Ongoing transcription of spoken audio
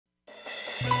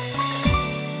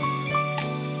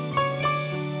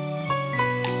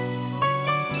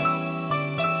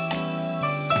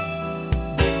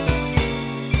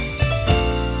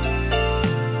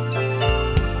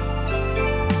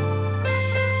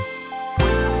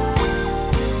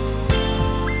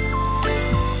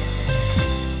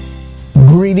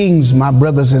Greetings, my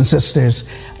brothers and sisters.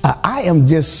 I am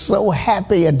just so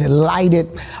happy and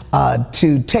delighted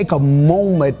to take a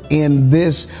moment in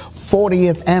this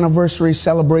 40th anniversary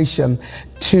celebration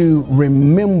to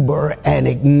remember and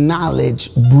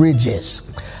acknowledge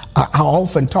bridges. I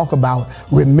often talk about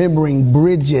remembering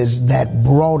bridges that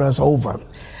brought us over,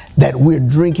 that we're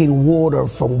drinking water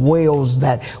from wells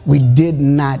that we did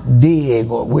not dig,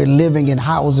 or we're living in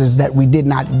houses that we did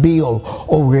not build,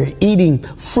 or we're eating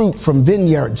fruit from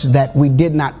vineyards that we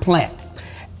did not plant.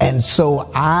 And so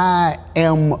I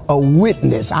am a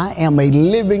witness, I am a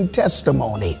living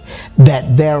testimony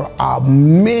that there are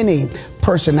many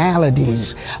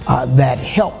personalities that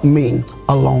helped me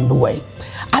along the way.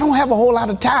 I don't have a whole lot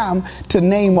of time to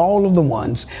name all of the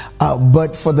ones,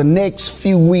 but for the next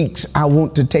few weeks, I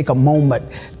want to take a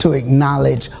moment to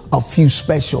acknowledge a few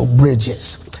special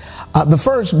bridges. The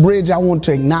first bridge I want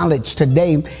to acknowledge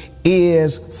today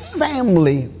is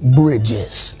family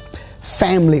bridges.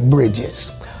 Family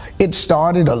bridges. It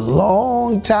started a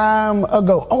long time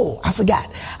ago. Oh, I forgot.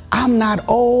 I'm not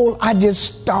old. I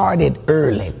just started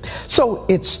early. So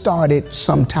it started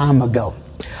some time ago.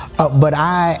 But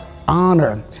I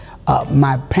honor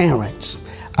my parents.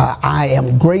 I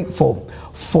am grateful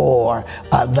for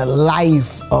the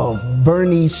life of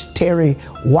Bernice Terry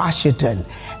Washington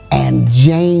and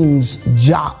James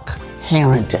Jock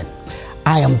Harrington.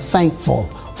 I am thankful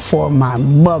for my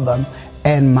mother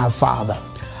and my father.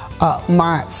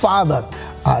 My father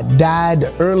died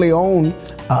early on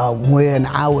when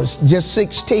I was just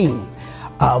 16.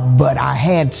 But I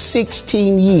had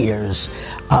 16 years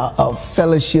of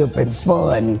fellowship and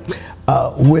fun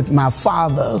with my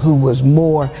father, who was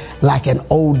more like an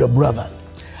older brother.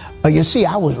 You see,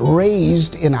 I was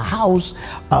raised in a house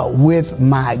with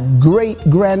my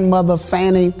great-grandmother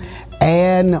Fanny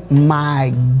and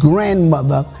my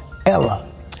grandmother Ella.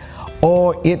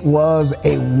 Or it was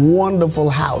a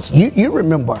wonderful house. You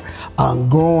remember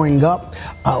growing up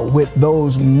with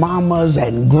those mamas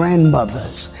and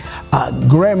grandmothers.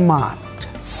 Grandma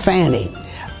Fanny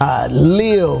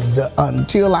lived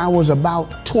until I was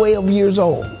about 12 years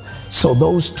old. So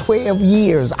those 12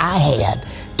 years I had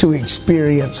to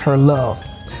experience her love.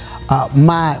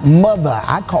 My mother,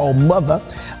 I call mother,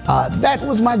 that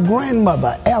was my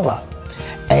grandmother Ella.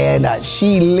 And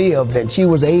she lived, and she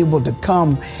was able to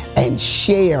come and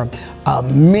share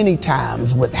many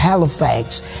times with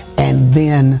Halifax and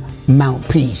then Mount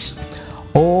Peace.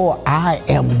 Oh, I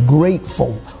am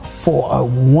grateful for a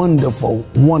wonderful,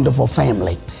 wonderful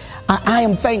family. I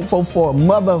am thankful for a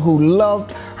mother who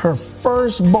loved her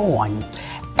firstborn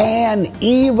and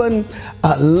even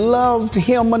loved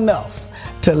him enough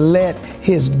to let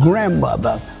his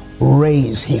grandmother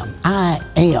raise him. I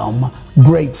am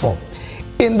grateful.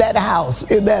 In that house,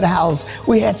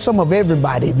 we had some of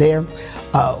everybody there.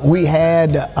 We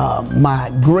had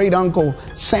my great uncle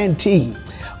Santee,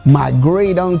 my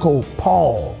great uncle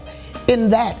Paul. In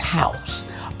that house,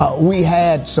 we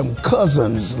had some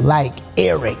cousins like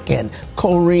Eric and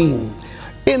Corrine.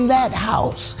 In that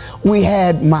house, we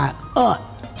had my aunt,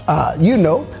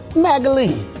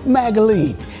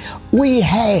 Magaline. We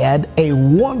had a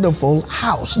wonderful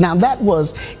house. Now that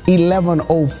was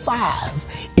 1105.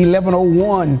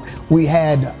 1101, we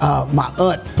had my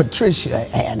Aunt Patricia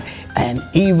and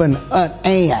even Aunt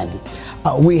Ann.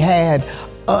 We had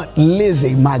Aunt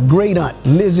Lizzie, my great aunt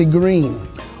Lizzie Green.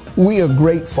 We are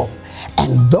grateful.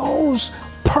 And those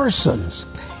persons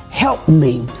helped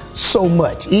me so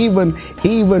much. Even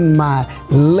my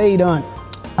late aunt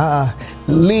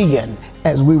Leon,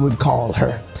 as we would call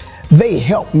her. They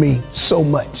helped me so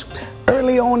much.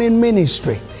 Early on in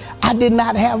ministry, I did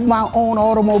not have my own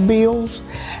automobiles,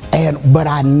 but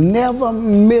I never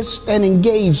missed an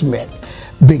engagement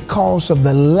because of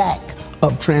the lack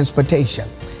of transportation.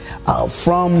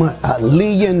 From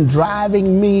Leon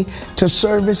driving me to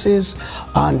services,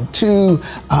 to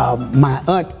my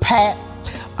Aunt Pat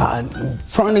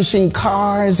furnishing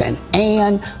cars, and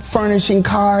Ann furnishing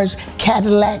cars,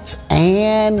 Cadillacs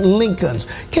and Lincolns.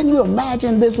 Can you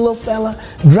imagine this little fella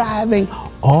driving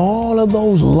all of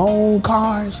those long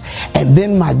cars? And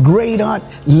then my great aunt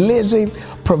Lizzie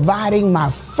providing my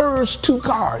first 2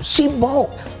 cars. She bought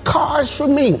cars for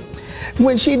me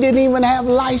when she didn't even have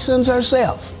license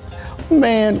herself.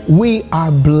 Man, we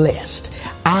are blessed.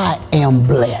 I am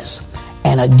blessed.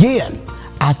 And again,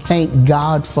 I thank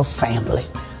God for family.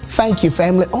 Thank you,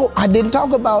 family. Oh, I didn't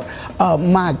talk about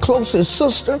my closest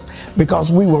sister, because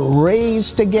we were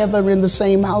raised together in the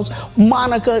same house.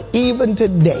 Monica, even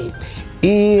today,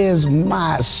 is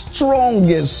my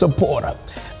strongest supporter.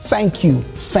 Thank you,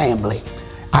 family.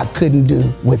 I couldn't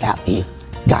do without you.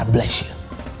 God bless you.